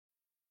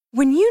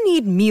When you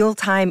need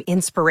mealtime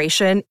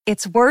inspiration,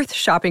 it's worth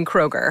shopping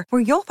Kroger,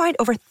 where you'll find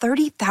over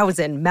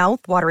 30,000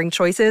 mouth-watering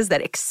choices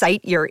that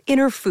excite your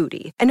inner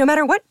foodie. And no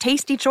matter what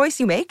tasty choice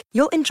you make,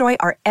 you'll enjoy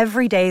our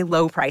everyday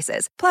low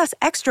prices, plus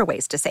extra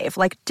ways to save,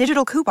 like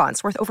digital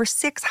coupons worth over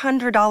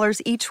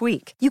 $600 each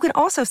week. You can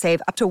also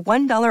save up to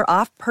 $1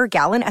 off per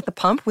gallon at the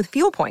pump with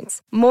fuel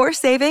points. More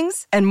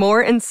savings and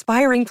more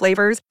inspiring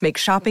flavors make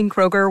shopping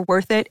Kroger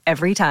worth it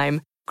every time.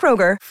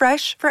 Kroger,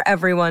 fresh for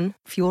everyone.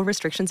 Fuel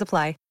restrictions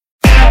apply.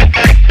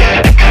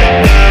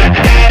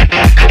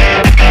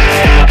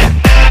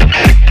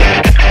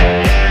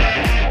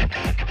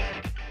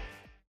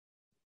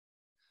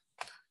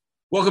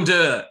 Welcome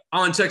to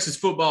On Texas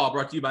Football,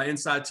 brought to you by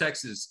Inside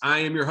Texas. I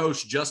am your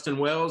host, Justin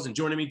Wells, and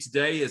joining me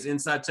today is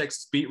Inside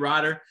Texas beat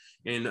writer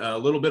and does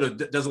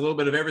a little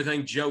bit of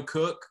everything, Joe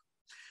Cook.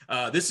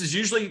 This is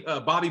usually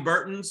Bobby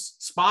Burton's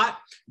spot,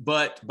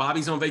 but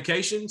Bobby's on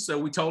vacation, so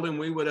we told him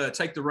we would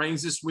take the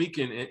reins this week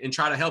and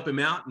try to help him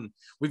out. And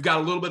we've got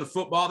a little bit of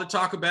football to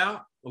talk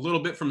about, a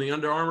little bit from the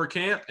Under Armour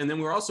camp, and then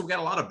we're also got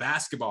a lot of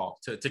basketball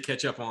to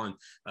catch up on.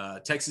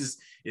 Texas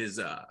is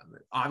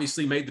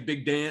obviously made the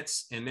big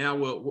dance, and now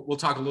we'll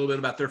talk a little bit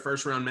about their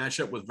first round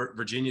matchup with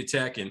Virginia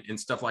Tech and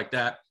stuff like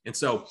that. And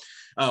so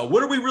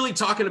what are we really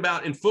talking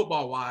about in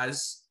football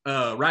wise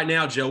right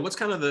now, Joe? What's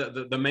kind of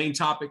the main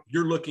topic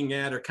you're looking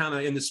at, or kind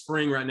of in the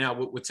spring right now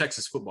with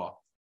Texas football?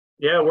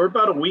 Yeah, we're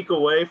about a week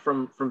away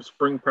from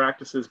spring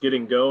practices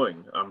getting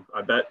going.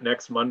 I bet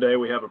next Monday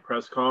we have a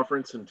press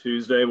conference, and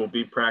Tuesday will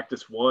be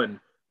practice one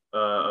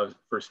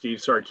for Steve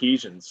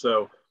Sarkisian.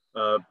 So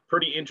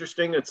pretty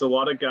interesting. It's a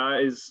lot of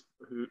guys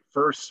who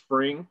first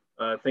spring.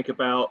 Think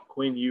about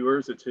Quinn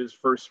Ewers. It's his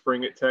first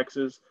spring at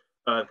Texas.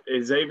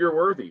 Xavier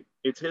Worthy.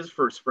 It's his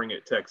first spring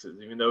at Texas,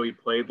 even though he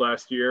played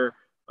last year.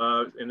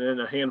 And then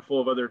a handful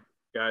of other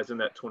guys in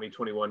that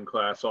 2021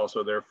 class,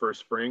 also their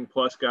first spring,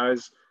 plus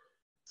guys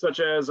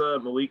such as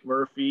Malik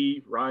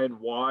Murphy, Ryan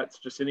Watts,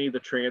 just any of the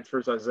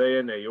transfers,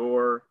 Isaiah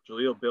Nayor,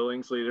 Jaleel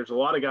Billingsley. There's a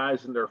lot of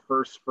guys in their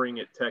first spring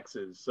at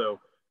Texas. So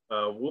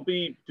we'll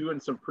be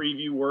doing some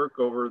preview work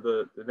over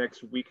the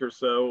next week or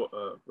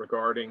so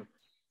regarding a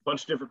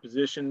bunch of different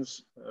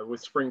positions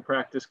with spring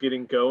practice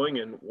getting going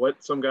and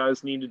what some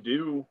guys need to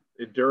do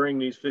during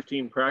these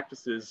 15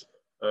 practices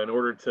in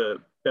order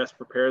to best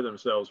prepare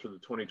themselves for the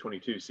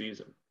 2022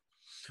 season.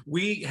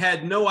 We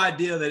had no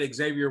idea that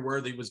Xavier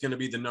Worthy was going to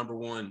be the number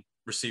one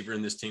receiver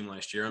in this team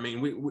last year. I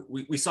mean,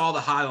 we saw the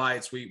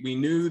highlights. We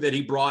knew that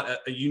he brought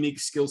a unique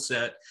skill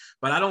set,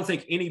 but I don't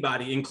think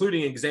anybody,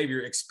 including Xavier,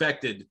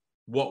 expected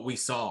what we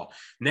saw.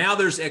 Now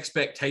there's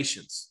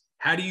expectations.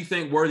 How do you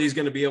think Worthy's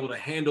going to be able to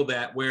handle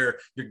that, where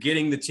you're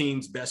getting the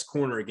team's best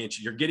corner against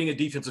you? You're getting a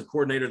defensive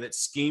coordinator that's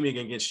scheming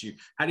against you.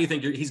 How do you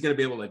think he's going to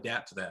be able to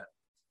adapt to that?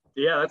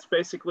 Yeah, that's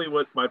basically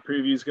what my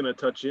preview is going to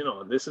touch in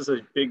on. This is a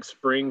big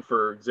spring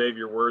for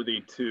Xavier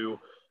Worthy to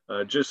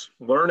just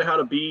learn how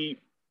to be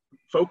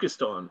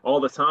focused on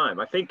all the time.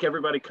 I think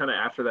everybody kind of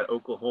after that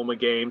Oklahoma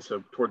game,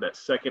 so toward that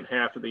second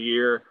half of the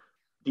year,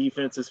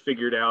 defense has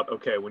figured out,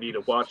 okay, we need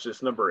to watch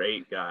this number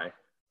 8 guy.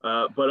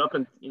 But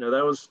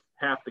that was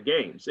half the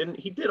games. And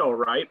he did all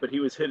right, but he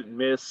was hit and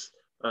miss.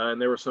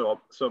 And there were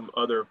some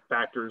other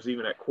factors,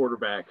 even at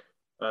quarterback,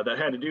 that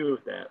had to do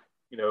with that.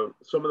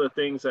 Some of the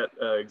things that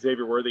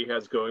Xavier Worthy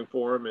has going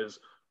for him is,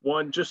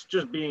 one, just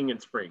being in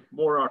spring,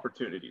 more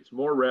opportunities,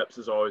 more reps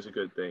is always a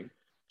good thing.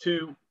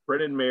 2,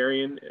 Brennan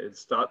Marion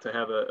is thought to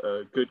have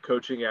a good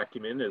coaching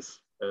acumen, as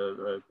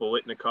a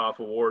Bolitnikoff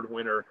Award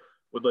winner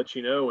would let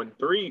you know. And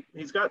 3,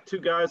 he's got 2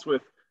 guys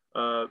with,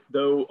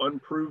 though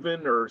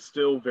unproven or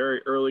still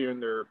very early in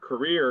their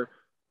career,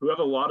 who have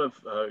a lot of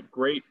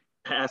great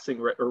passing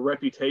or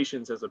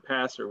reputations as a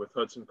passer with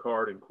Hudson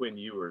Card and Quinn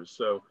Ewers.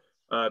 So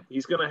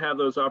he's going to have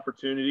those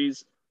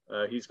opportunities.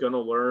 He's going to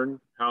learn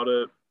how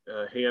to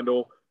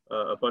handle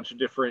a bunch of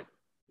different,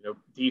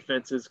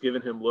 defenses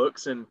giving him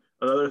looks. And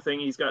another thing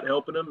he's got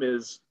helping him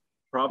is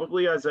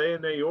probably Isaiah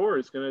Nayor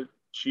is going to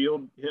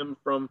shield him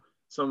from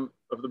some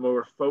of the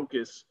more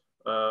focus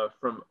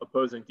from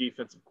opposing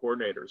defensive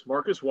coordinators.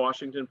 Marcus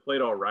Washington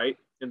played all right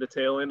in the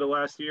tail end of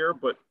last year,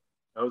 but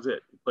that was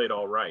it. He played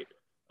all right.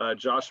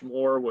 Josh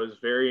Moore was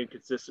very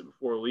inconsistent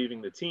before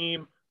leaving the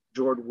team.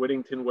 Jordan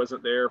Whittington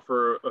wasn't there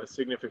for a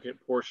significant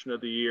portion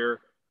of the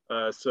year.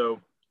 So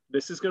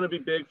this is going to be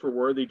big for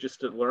Worthy, just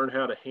to learn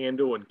how to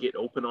handle and get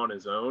open on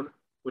his own,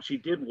 which he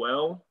did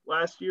well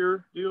last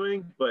year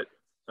doing, but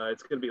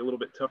it's going to be a little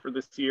bit tougher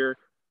this year.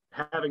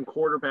 Having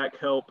quarterback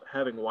help,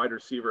 having wide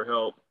receiver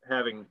help,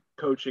 having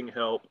coaching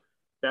help,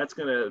 that's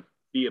going to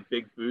be a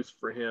big boost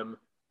for him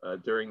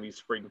during these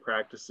spring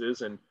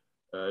practices, and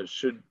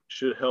should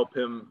help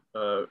him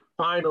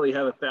finally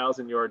have a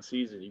 1,000-yard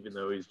season, even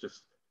though he's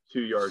just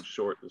 2 yards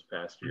short this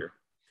past year.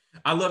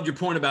 I loved your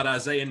point about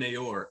Isaiah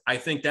Nayor. I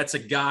think that's a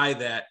guy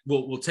that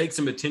will take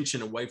some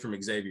attention away from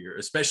Xavier,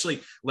 especially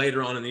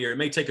later on in the year. It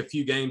may take a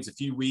few games, a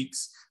few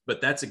weeks,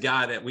 but that's a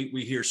guy that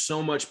we hear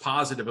so much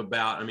positive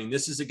about. I mean,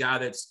 this is a guy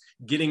that's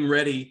getting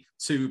ready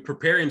to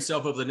prepare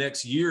himself over the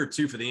next year or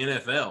two for the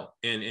NFL,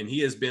 and he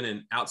has been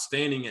an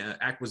outstanding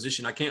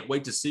acquisition. I can't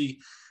wait to see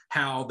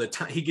how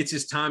he gets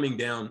his timing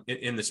down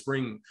in the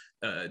spring,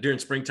 during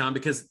springtime,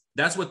 because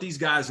that's what these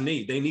guys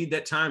need. They need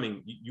that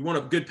timing. You want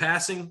a good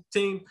passing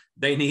team,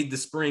 they need the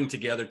spring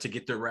together to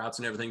get their routes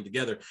and everything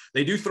together.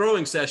 They do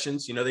throwing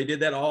sessions. They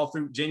did that all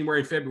through January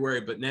and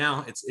February, but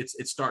now it's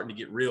starting to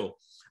get real.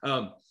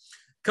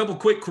 Couple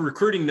quick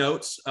recruiting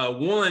notes.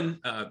 Young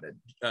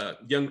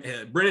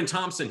Brennan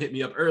Thompson hit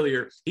me up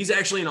earlier. He's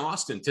actually in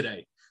Austin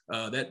today.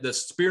 That the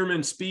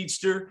Spearman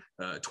Speedster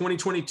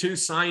 2022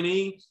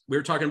 signee. We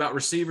were talking about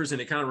receivers,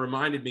 and it kind of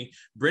reminded me.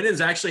 Brennan's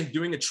actually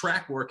doing a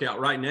track workout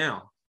right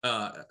now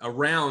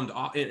around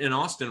in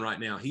Austin right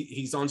now.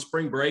 He's on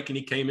spring break, and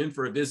he came in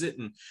for a visit,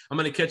 and I'm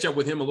going to catch up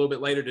with him a little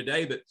bit later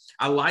today. But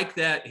I like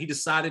that he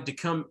decided to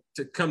come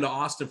to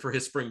Austin for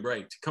his spring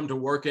break, to come to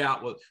work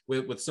out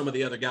with some of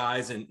the other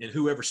guys and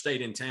whoever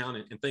stayed in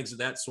town and things of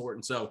that sort.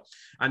 And so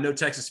I know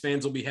Texas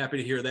fans will be happy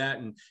to hear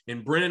that.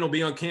 And Brennan will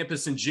be on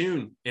campus in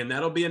June, and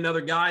that'll be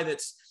another guy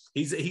that's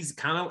he's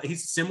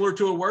similar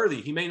to a Worthy.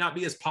 He may not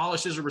be as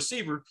polished as a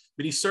receiver,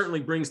 but he certainly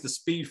brings the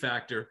speed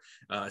factor,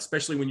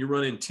 especially when you're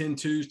running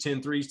 10-2s,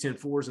 10-3s,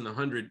 10-4s in the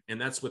 100.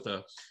 And that's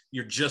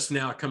you're just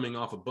now coming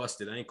off a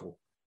busted ankle.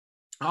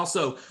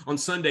 Also on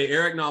Sunday,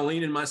 Eric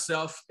Nalin and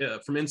myself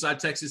from Inside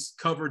Texas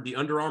covered the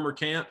Under Armour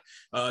camp.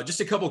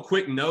 Just a couple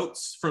quick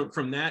notes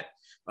from that.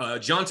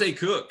 Jonte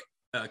Cook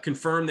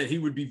confirmed that he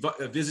would be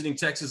visiting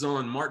Texas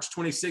on March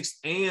 26th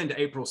and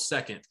April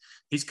 2nd.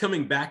 He's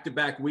coming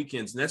back-to-back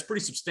weekends, and that's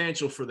pretty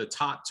substantial for the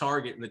top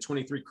target in the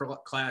 23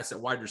 class at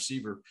wide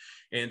receiver.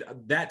 And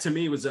that, to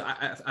me, was,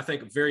 I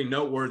think, very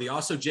noteworthy.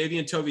 Also,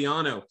 Javian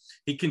Toviano,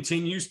 he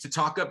continues to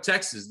talk up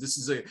Texas. This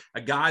is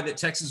a guy that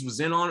Texas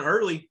was in on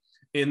early,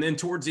 and then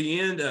towards the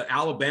end,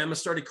 Alabama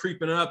started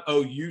creeping up.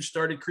 OU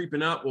started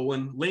creeping up. Well,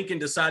 when Lincoln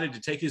decided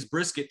to take his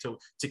brisket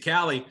to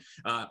Cali,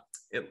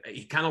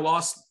 he kind of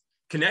lost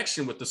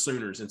connection with the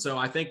Sooners. And so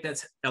I think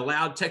that's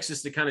allowed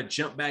Texas to kind of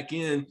jump back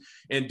in.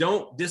 And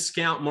don't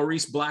discount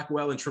Maurice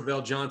Blackwell and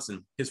Travell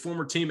Johnson. His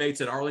former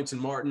teammates at Arlington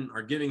Martin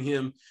are giving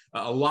him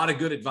a lot of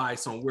good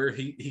advice on where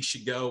he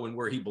should go and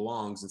where he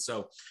belongs. And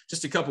so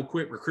just a couple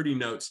quick recruiting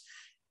notes.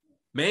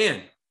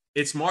 Man,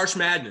 it's March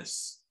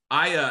Madness.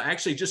 I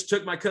actually just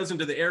took my cousin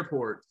to the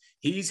airport.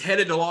 He's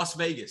headed to Las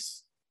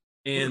Vegas.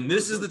 And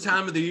this is the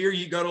time of the year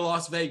you go to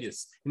Las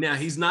Vegas. Now,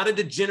 he's not a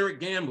degenerate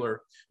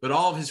gambler, but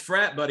all of his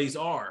frat buddies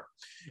are.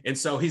 And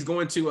so he's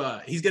going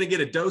to get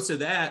a dose of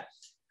that.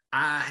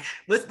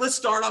 Let's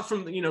start off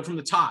from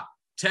the top.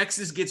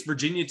 Texas gets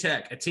Virginia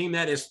Tech, a team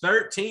that is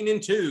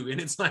 13-2 in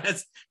its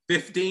last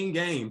 15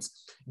 games.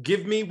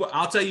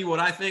 I'll tell you what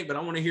I think, but I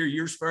want to hear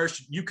yours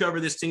first. You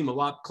cover this team a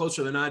lot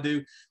closer than I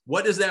do.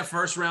 What does that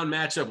first round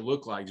matchup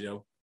look like,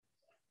 Joe?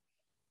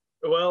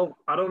 Well,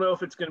 I don't know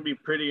if it's going to be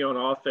pretty on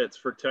offense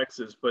for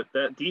Texas, but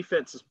that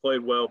defense has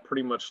played well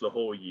pretty much the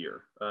whole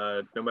year,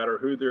 no matter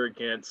who they're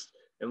against.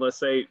 And let's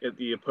say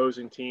the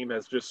opposing team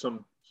has just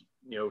some,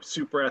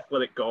 super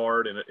athletic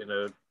guard and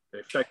an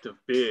effective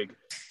big.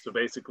 So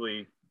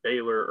basically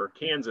Baylor or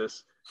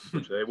Kansas,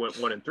 which they went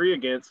 1-3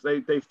 against,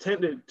 they've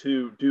tended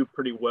to do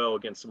pretty well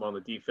against them on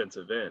the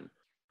defensive end.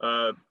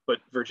 But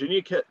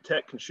Virginia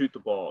Tech can shoot the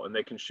ball, and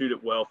they can shoot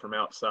it well from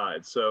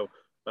outside. So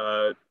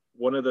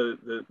one of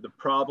the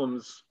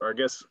problems, or I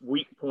guess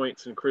weak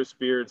points in Chris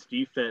Beard's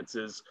defense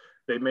is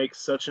they make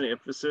such an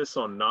emphasis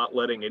on not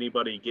letting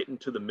anybody get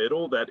into the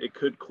middle that it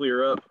could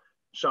clear up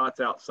shots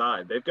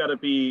outside. They've got to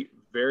be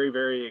very,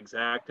 very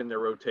exact in their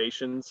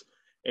rotations.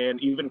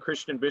 And even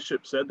Christian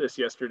Bishop said this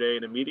yesterday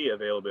in a media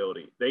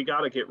availability. They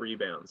got to get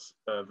rebounds.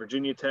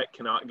 Virginia Tech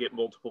cannot get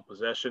multiple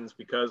possessions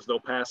because they'll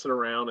pass it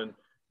around and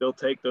they'll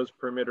take those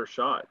perimeter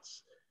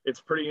shots. It's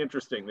pretty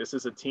interesting. This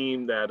is a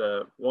team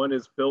that one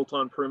is built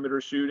on perimeter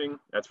shooting.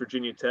 That's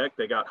Virginia Tech.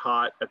 They got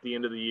hot at the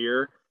end of the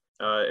year,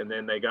 and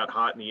then they got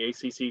hot in the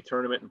ACC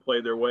tournament and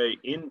played their way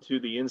into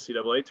the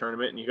NCAA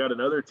tournament. And you got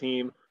another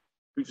team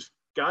who just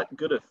got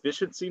good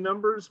efficiency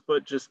numbers,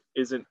 but just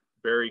isn't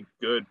very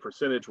good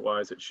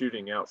percentage-wise at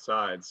shooting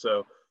outside.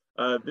 So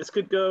this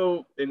could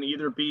go and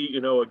either be,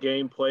 a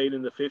game played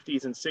in the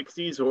 50s and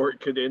 60s, or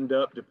it could end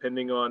up,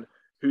 depending on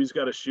who's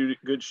got a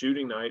good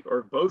shooting night,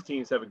 or both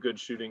teams have a good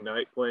shooting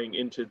night, playing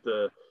into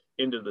the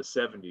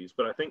 70s.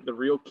 But I think the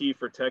real key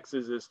for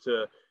Texas is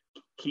to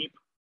keep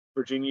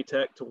Virginia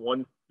Tech to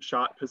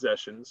one-shot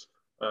possessions,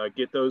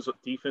 get those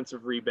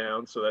defensive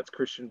rebounds. So that's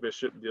Christian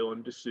Bishop,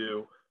 Dylan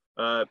Dessou,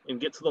 and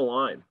get to the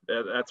line.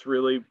 That's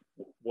really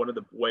one of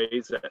the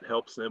ways that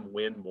helps them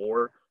win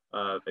more.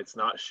 It's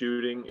not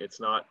shooting. It's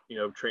not,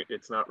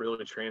 it's not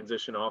really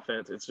transition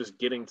offense. It's just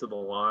getting to the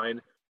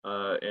line.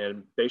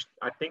 And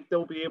I think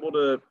they'll be able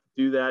to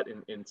do that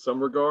in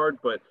some regard,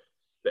 but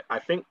I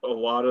think a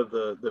lot of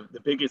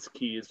the biggest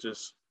key is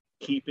just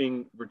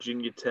keeping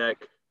Virginia Tech,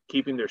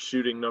 keeping their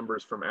shooting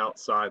numbers from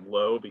outside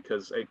low,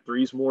 because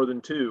three's more than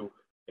two.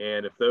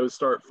 And if those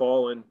start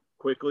falling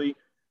quickly,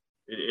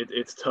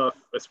 it's tough,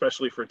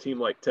 especially for a team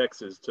like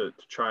Texas to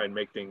try and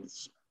make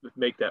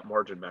that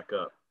margin back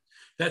up.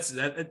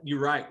 You're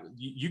right.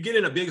 You get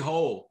in a big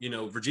hole,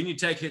 Virginia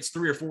Tech hits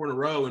 3 or 4 in a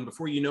row, and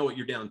before you know it,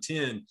 you're down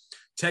 10.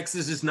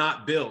 Texas is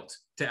not built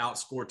to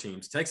outscore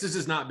teams. Texas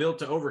is not built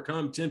to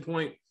overcome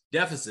 10-point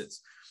deficits.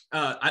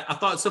 I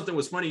thought something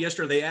was funny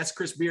yesterday. They asked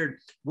Chris Beard,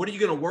 what are you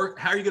going to work?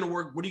 How are you going to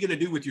work? What are you going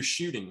to do with your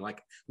shooting?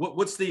 Like,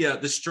 what's the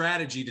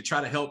strategy to try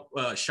to help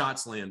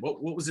shots land?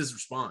 What was his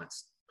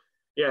response?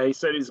 Yeah, he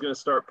said he's going to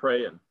start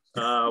praying,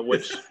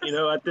 which,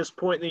 at this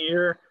point in the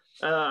year,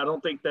 I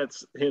don't think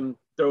that's him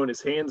throwing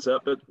his hands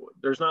up, but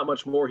there's not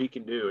much more he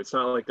can do. It's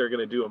not like they're going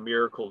to do a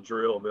miracle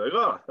drill and be like,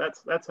 oh,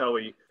 that's how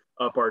we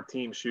up our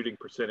team shooting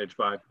percentage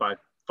by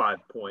 5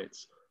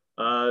 points.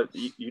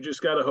 You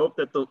just got to hope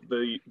that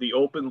the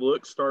open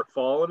looks start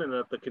falling, and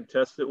that the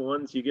contested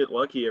ones, you get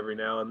lucky every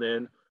now and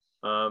then.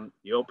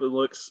 The open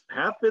looks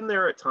have been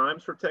there at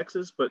times for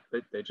Texas, but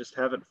they just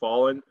haven't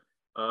fallen.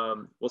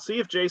 We'll see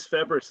if Jace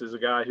Febres is a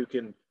guy who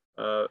can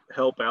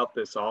help out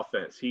this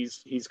offense.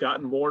 He's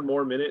gotten more and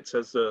more minutes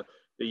as the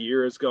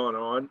year has gone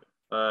on.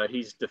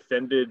 He's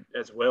defended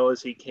as well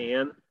as he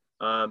can.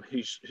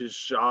 His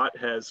shot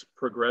has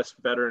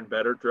progressed better and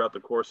better throughout the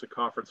course of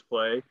conference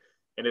play.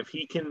 And if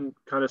he can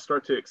kind of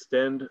start to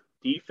extend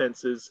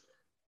defenses,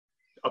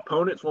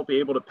 opponents won't be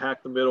able to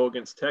pack the middle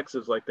against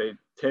Texas like they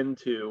tend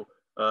to.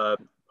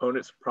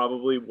 Opponents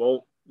probably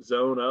won't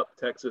zone up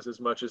Texas as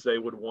much as they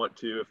would want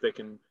to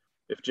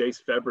if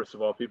Jace Febres,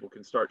 of all people,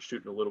 can start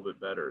shooting a little bit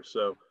better.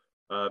 So,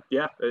 I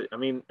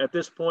mean, at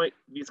this point,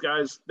 these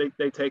guys,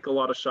 they take a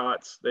lot of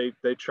shots.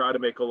 They try to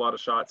make a lot of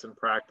shots in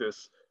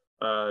practice.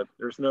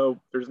 There's no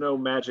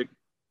magic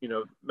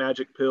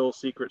pill,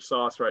 secret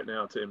sauce right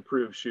now to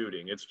improve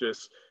shooting. It's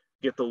just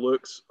get the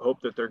looks,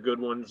 hope that they're good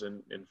ones,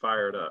 and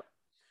fire it up.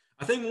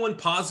 I think one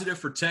positive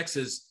for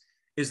Texas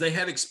is they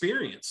have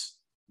experience.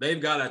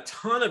 They've got a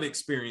ton of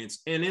experience.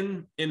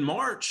 And in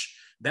March,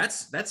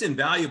 that's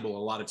invaluable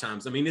a lot of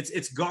times. I mean,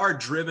 it's guard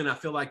driven, I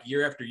feel like,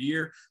 year after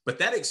year, but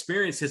that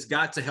experience has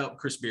got to help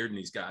Chris Beard and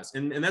these guys.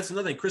 And that's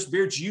another thing. Chris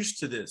Beard's used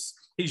to this.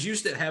 He's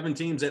used to having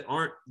teams that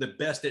aren't the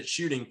best at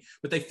shooting,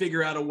 but they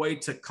figure out a way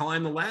to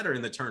climb the ladder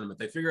in the tournament.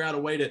 They figure out a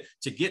way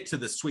to get to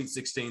the Sweet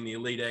 16, the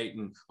Elite Eight,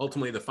 and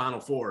ultimately the Final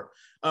Four.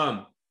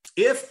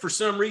 If for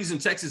some reason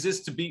Texas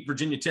is to beat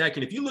Virginia Tech,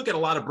 and if you look at a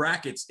lot of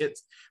brackets,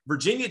 it's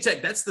Virginia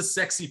Tech, that's the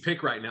sexy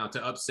pick right now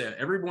to upset.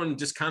 Everyone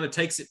just kind of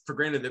takes it for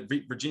granted that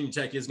Virginia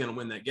Tech is going to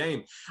win that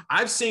game.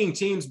 I've seen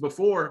teams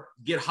before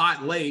get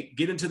hot late,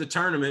 get into the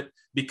tournament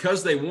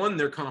because they won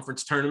their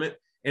conference tournament,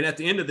 and at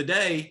the end of the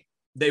day,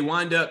 they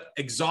wind up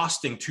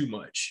exhausting too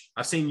much.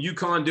 I've seen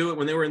UConn do it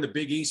when they were in the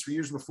Big East for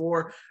years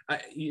before.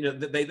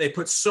 They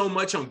put so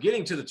much on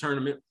getting to the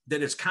tournament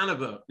that it's kind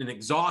of an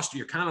exhaust.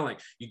 You're kind of like,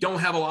 you don't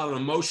have a lot of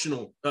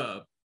emotional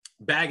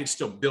baggage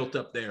still built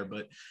up there.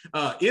 But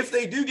if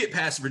they do get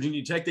past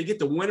Virginia Tech, they get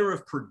the winner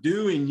of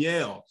Purdue and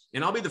Yale.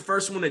 And I'll be the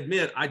first one to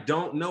admit, I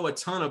don't know a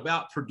ton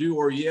about Purdue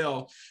or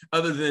Yale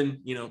other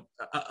than,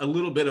 a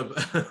little bit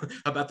of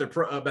about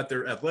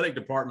their athletic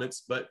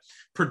departments. But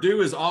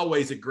Purdue is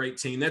always a great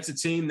team. That's a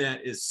team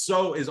that is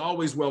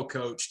always well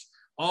coached,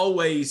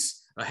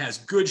 always has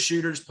good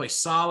shooters, play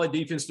solid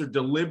defense. They're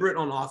deliberate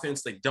on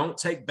offense. They don't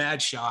take bad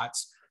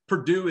shots.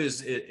 Purdue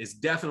is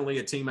definitely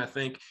a team, I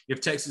think, if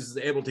Texas is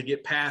able to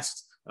get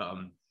past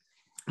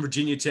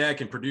Virginia Tech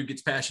and Purdue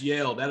gets past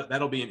Yale,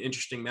 that'll be an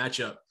interesting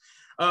matchup.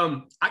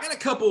 I got a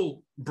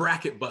couple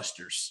bracket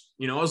busters.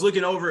 I was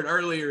looking over it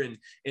earlier,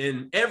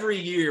 and every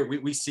year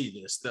we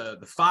see this, the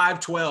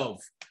 5-12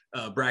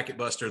 bracket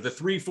buster, the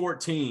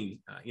 3-14.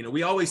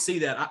 We always see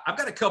that. I've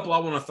got a couple I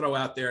want to throw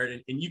out there,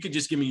 and you could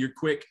just give me your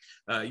quick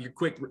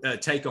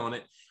take on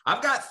it.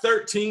 I've got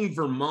 13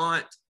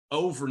 Vermont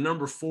over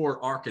number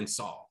 4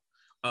 Arkansas.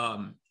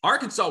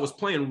 Arkansas was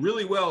playing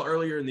really well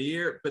earlier in the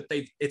year, but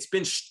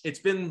it's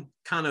been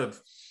kind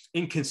of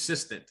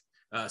inconsistent,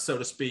 so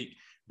to speak.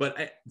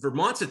 But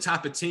Vermont's a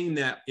type of team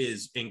that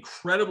is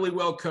incredibly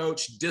well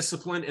coached,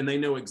 disciplined, and they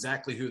know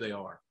exactly who they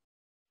are.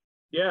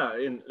 Yeah,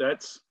 and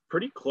that's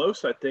pretty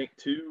close, I think,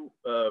 to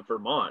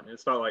Vermont.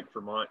 It's not like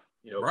Vermont,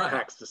 right,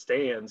 packs the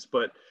stands,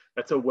 but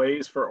that's a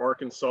ways for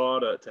Arkansas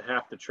to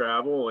have to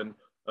travel. And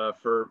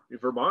for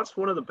Vermont's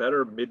one of the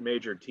better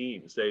mid-major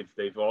teams.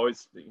 They've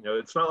always,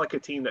 it's not like a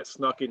team that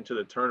snuck into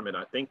the tournament.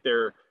 I think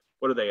they're,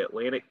 what are they,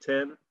 Atlantic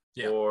 10?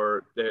 Yeah.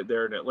 Or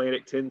they're an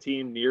Atlantic 10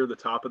 team near the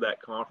top of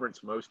that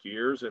conference most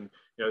years. And,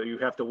 you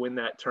have to win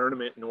that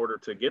tournament in order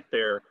to get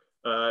there.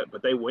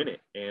 But they win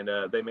it, and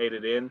they made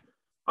it in.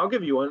 I'll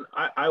give you one.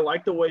 I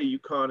like the way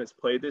UConn has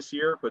played this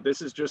year, but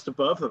this is just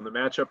above them, the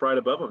matchup right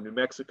above them. New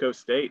Mexico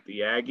State, the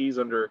Aggies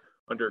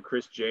under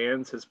Chris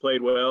Jans has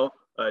played well.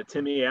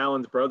 Timmy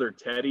Allen's brother,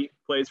 Teddy,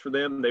 plays for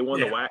them. They won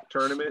the WAC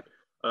tournament.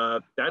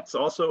 That's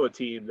also a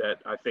team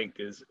that I think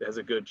has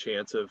a good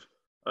chance of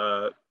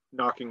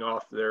knocking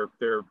off their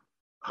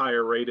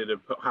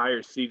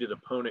higher seeded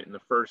opponent in the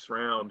first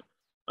round.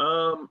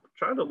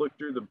 Trying to look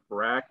through the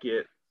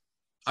bracket.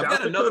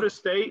 South Dakota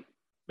State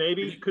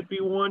maybe could be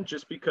one,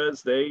 just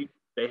because they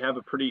have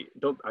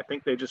I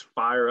think they just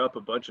fire up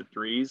a bunch of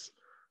threes.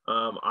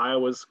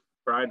 Iowa's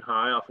riding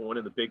high off of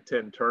winning the Big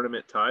Ten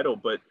tournament title,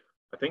 but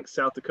I think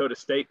South Dakota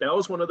State, that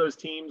was one of those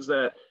teams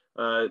that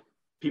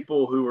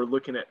people who were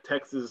looking at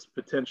Texas'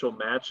 potential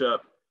matchup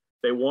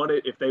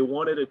if they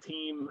wanted a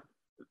team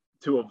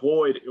to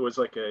avoid, it was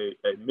like a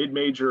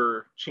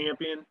mid-major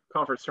champion,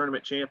 conference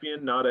tournament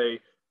champion, not a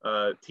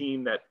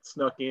team that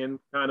snuck in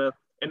kind of.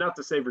 And not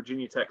to say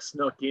Virginia Tech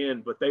snuck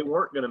in, but they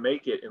weren't going to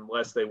make it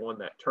unless they won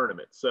that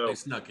tournament. So they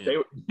snuck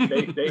in.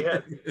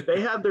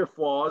 they had their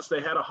flaws.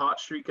 They had a hot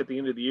streak at the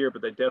end of the year,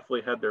 but they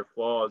definitely had their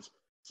flaws.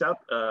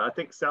 I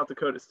think South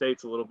Dakota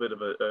State's a little bit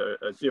of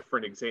a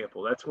different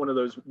example. That's one of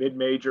those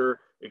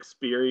mid-major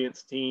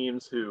experienced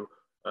teams who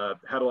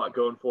had a lot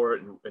going for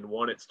it and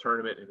won its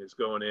tournament and is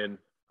going in,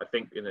 I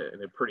think, in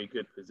a pretty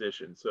good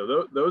position.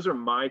 So those are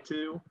my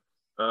two.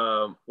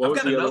 What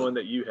was the other one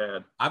that you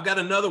had? I've got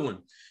another one.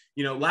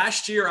 You know,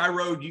 last year I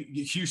rode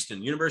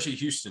Houston, University of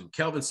Houston,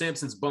 Kelvin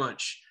Sampson's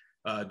bunch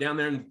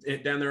down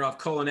there off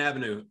Cullen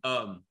Avenue.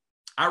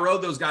 I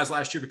rode those guys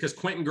last year because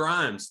Quentin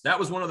Grimes, that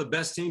was one of the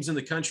best teams in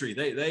the country.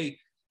 They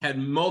had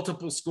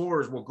multiple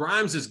scores. Well,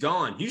 Grimes is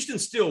gone.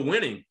 Houston's still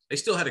winning. They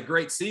still had a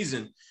great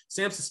season.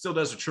 Sampson still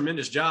does a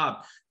tremendous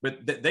job,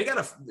 but they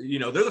got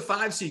they're the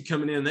 5 seed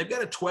coming in. They've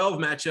got a 12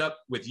 matchup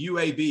with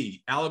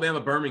UAB,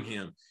 Alabama,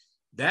 Birmingham.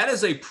 That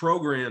is a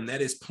program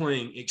that is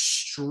playing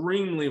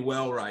extremely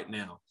well right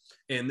now.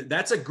 And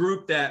that's a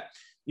group that,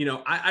 you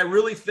know, I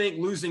really think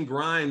losing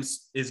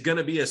Grimes is going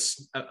to be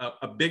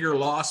a bigger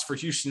loss for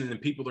Houston than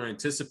people are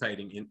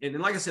anticipating. And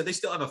like I said, they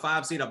still have a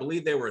 5 seed. I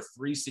believe they were a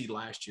 3 seed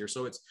last year.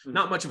 So it's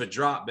not much of a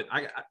drop, but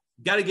I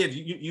got to give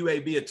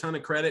UAB a ton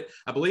of credit.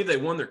 I believe they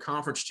won their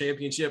conference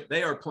championship.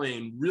 They are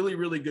playing really,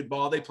 really good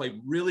ball. They play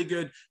really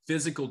good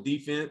physical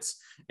defense.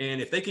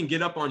 And if they can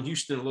get up on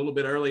Houston a little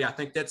bit early, I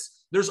think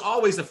there's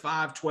always a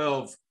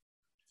 5-12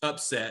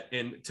 upset.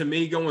 And to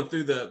me, going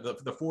through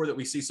the 4 that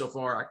we see so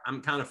far,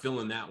 I'm kind of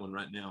feeling that one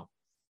right now.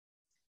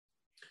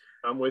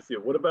 I'm with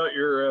you. What about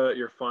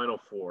your final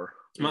 4?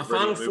 My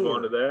final 4. Move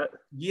on to that.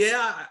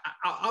 Yeah,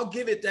 I'll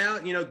give it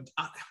down. You know,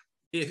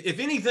 if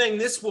anything,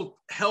 this will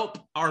help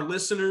our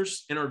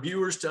listeners and our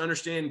viewers to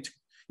understand,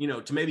 you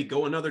know, to maybe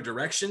go another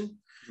direction.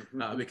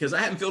 Because I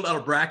haven't filled out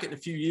a bracket in a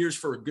few years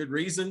for a good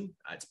reason.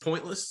 It's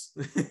pointless.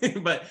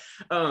 But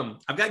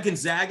I've got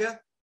Gonzaga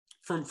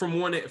from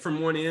one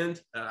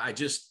end.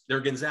 They're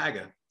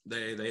Gonzaga.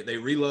 They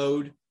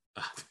reload.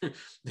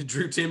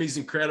 Drew Timmy's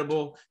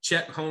incredible.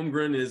 Chet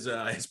Holmgren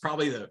is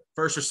probably the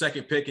first or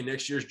second pick in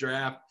next year's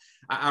draft.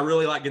 I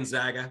really like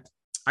Gonzaga.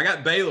 I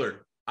got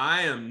Baylor.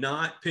 I am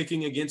not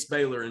picking against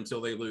Baylor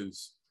until they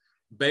lose.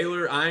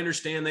 Baylor, I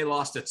understand they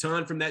lost a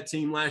ton from that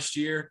team last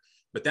year,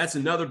 but that's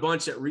another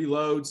bunch that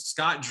reloads.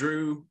 Scott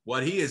Drew,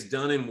 what he has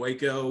done in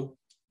Waco,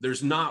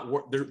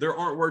 there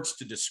aren't words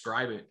to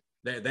describe it.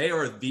 They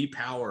are the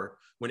power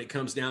when it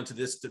comes down to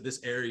this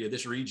area,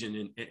 this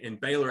region.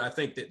 And Baylor, I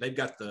think that they've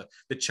got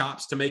the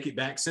chops to make it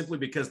back simply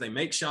because they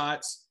make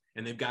shots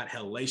and they've got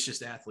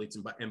hellacious athletes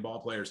and ball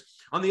players.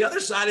 On the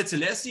other side, it's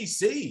an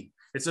SEC.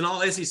 It's an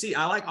all SEC.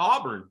 I like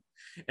Auburn.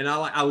 And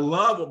I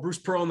love what Bruce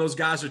Pearl and those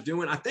guys are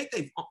doing. I think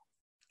they've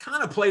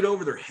kind of played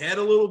over their head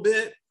a little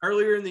bit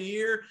earlier in the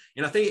year.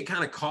 And I think it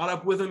kind of caught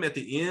up with them at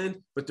the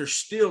end, but they're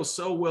still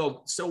so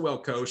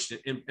well coached.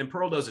 And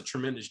Pearl does a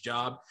tremendous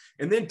job.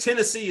 And then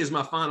Tennessee is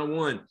my final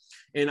one.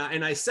 And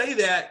I say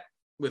that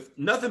with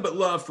nothing but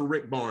love for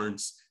Rick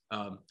Barnes.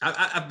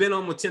 I've been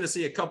on with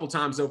Tennessee a couple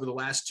times over the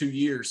last 2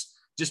 years,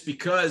 just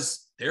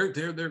because they're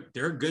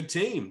a good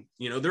team.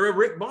 You know, they're a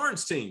Rick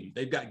Barnes team.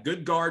 They've got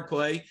good guard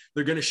play.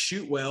 They're going to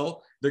shoot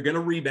well. They're going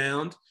to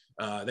rebound.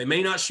 They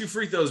may not shoot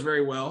free throws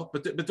very well,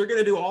 but they're going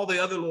to do all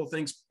the other little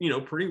things, you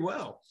know, pretty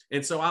well.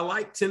 And so I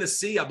like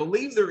Tennessee. I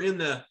believe they're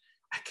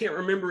I can't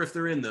remember if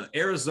they're in the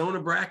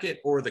Arizona bracket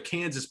or the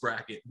Kansas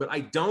bracket, but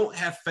I don't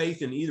have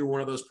faith in either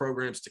one of those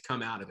programs to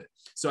come out of it.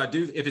 So I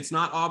do, if it's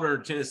not Auburn or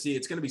Tennessee,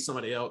 it's going to be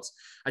somebody else.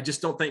 I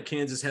just don't think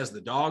Kansas has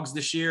the dogs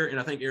this year. And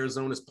I think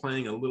Arizona's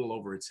playing a little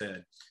over its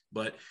head,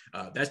 but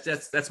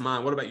that's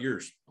mine. What about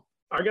yours?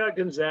 I got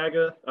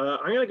Gonzaga.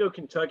 I'm going to go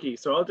Kentucky.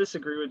 So I'll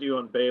disagree with you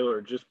on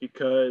Baylor just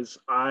because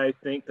I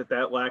think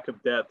that lack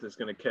of depth is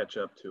going to catch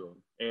up to them.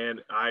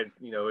 And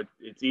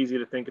it's easy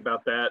to think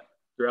about that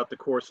throughout the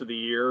course of the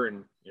year.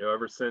 And, you know,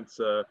 ever since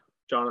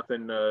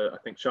Jonathan, I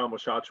think Sean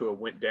Moshatua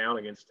went down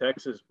against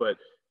Texas, but,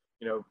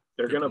 you know,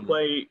 they're going to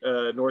play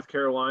North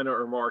Carolina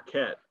or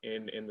Marquette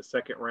in the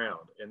second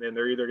round. And then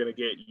they're either going to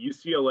get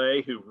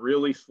UCLA, who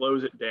really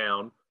slows it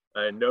down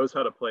and knows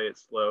how to play it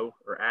slow,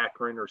 or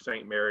Akron or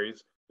St.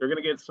 Mary's. They're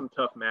going to get some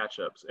tough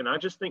matchups. And I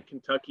just think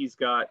Kentucky's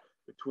got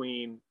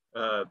between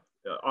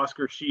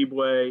Oscar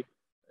Tshiebwe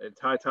and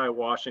Ty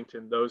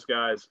Washington, those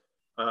guys.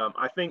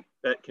 I think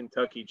that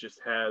Kentucky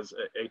just has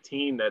a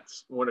team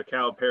that's one of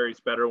Calipari's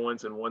better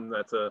ones and one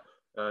that's a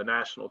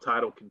national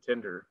title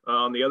contender.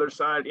 On the other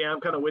side, yeah, I'm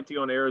kind of with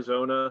you on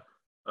Arizona,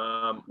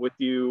 with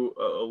you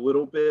a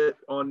little bit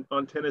on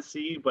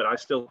Tennessee, but I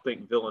still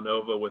think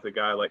Villanova with a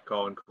guy like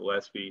Colin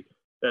Gillespie,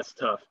 that's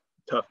tough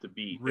to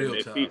beat. Real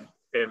tough.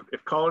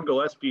 If Colin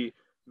Gillespie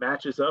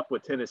matches up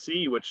with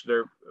Tennessee, which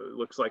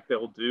looks like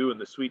they'll do in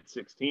the Sweet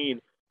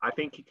 16, I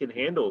think he can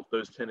handle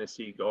those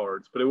Tennessee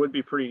guards. But it would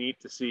be pretty neat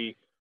to see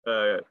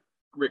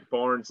Rick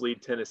Barnes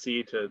lead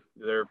Tennessee to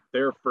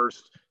their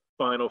first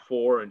Final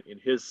Four in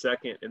his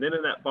second. And then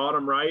in that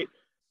bottom right,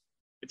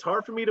 it's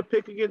hard for me to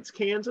pick against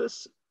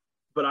Kansas,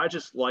 but I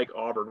just like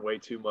Auburn way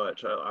too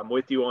much. I'm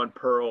with you on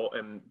Pearl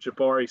and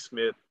Jabari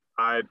Smith.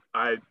 I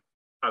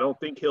don't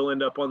think he'll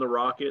end up on the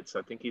Rockets.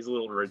 I think he's a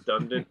little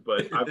redundant,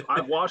 but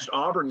I've watched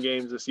Auburn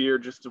games this year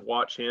just to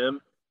watch him,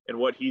 and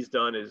what he's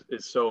done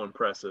is so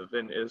impressive.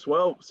 And as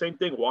well, same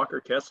thing, Walker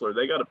Kessler.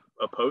 They got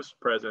a post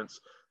presence.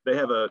 They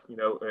have a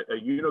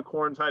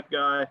unicorn type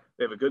guy.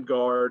 They have a good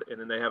guard, and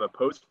then they have a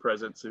post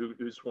presence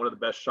who's one of the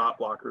best shot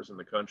blockers in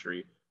the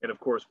country. And of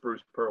course,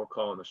 Bruce Pearl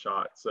calling the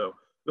shot. So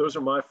those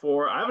are my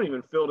four. I haven't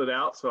even filled it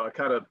out, so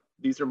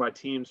these are my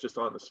teams just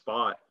on the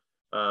spot.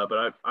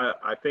 But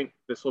I think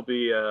this will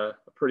be a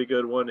pretty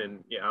good one.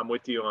 And yeah, I'm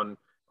with you on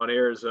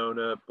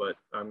Arizona, but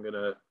I'm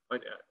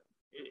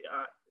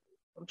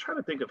trying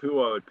to think of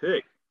who I would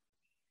pick.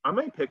 I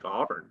may pick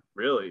Auburn,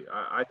 really.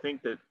 I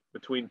think that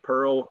between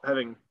Pearl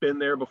having been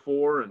there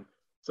before and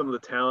some of the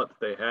talent that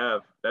they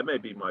have, that may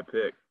be my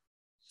pick.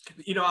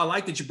 You know, I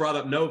like that you brought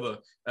up Nova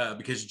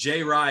because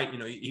Jay Wright, you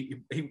know,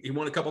 he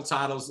won a couple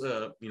titles,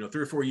 3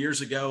 or 4 years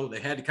ago. They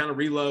had to kind of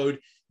reload.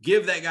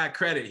 Give that guy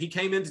credit. He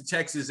came into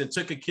Texas and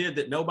took a kid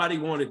that nobody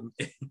wanted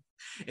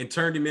and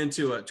turned him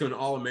into an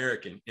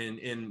All-American.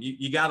 And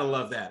you got to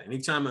love that.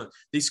 Anytime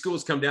these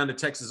schools come down to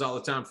Texas all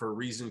the time for a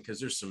reason,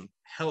 because there's some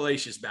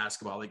hellacious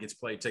basketball that gets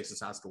played, Texas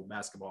high school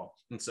basketball.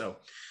 And so,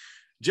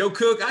 Joe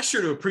Cook, I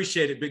sure do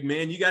appreciate it, big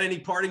man. You got any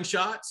parting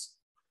shots?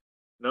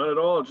 None at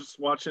all. Just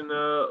watching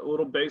a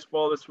little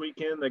baseball this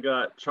weekend. They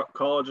got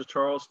College of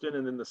Charleston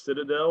and then the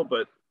Citadel,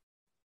 but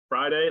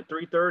Friday at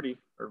 3:30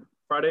 or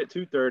Friday at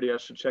 2:30. I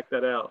should check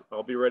that out.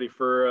 I'll be ready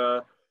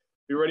for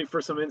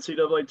some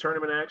NCAA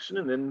tournament action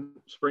and then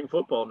spring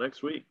football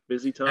next week.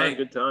 Busy time, hey,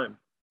 good time.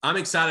 I'm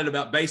excited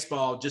about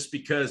baseball just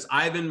because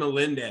Ivan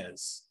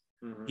Melendez,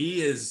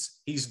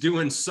 he's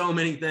doing so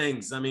many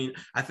things. I mean,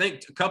 I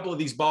think a couple of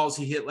these balls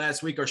he hit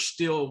last week are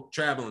still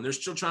traveling. They're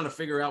still trying to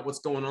figure out what's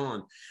going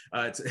on.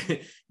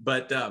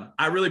 But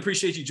I really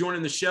appreciate you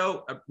joining the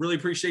show. I really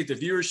appreciate the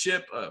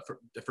viewership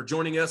for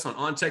joining us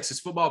on Texas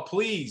Football.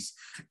 Please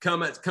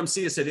come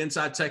see us at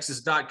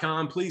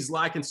InsideTexas.com. Please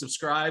like and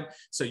subscribe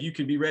so you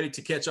can be ready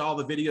to catch all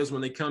the videos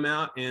when they come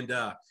out. And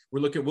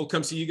we'll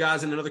come see you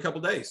guys in another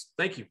couple of days.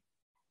 Thank you.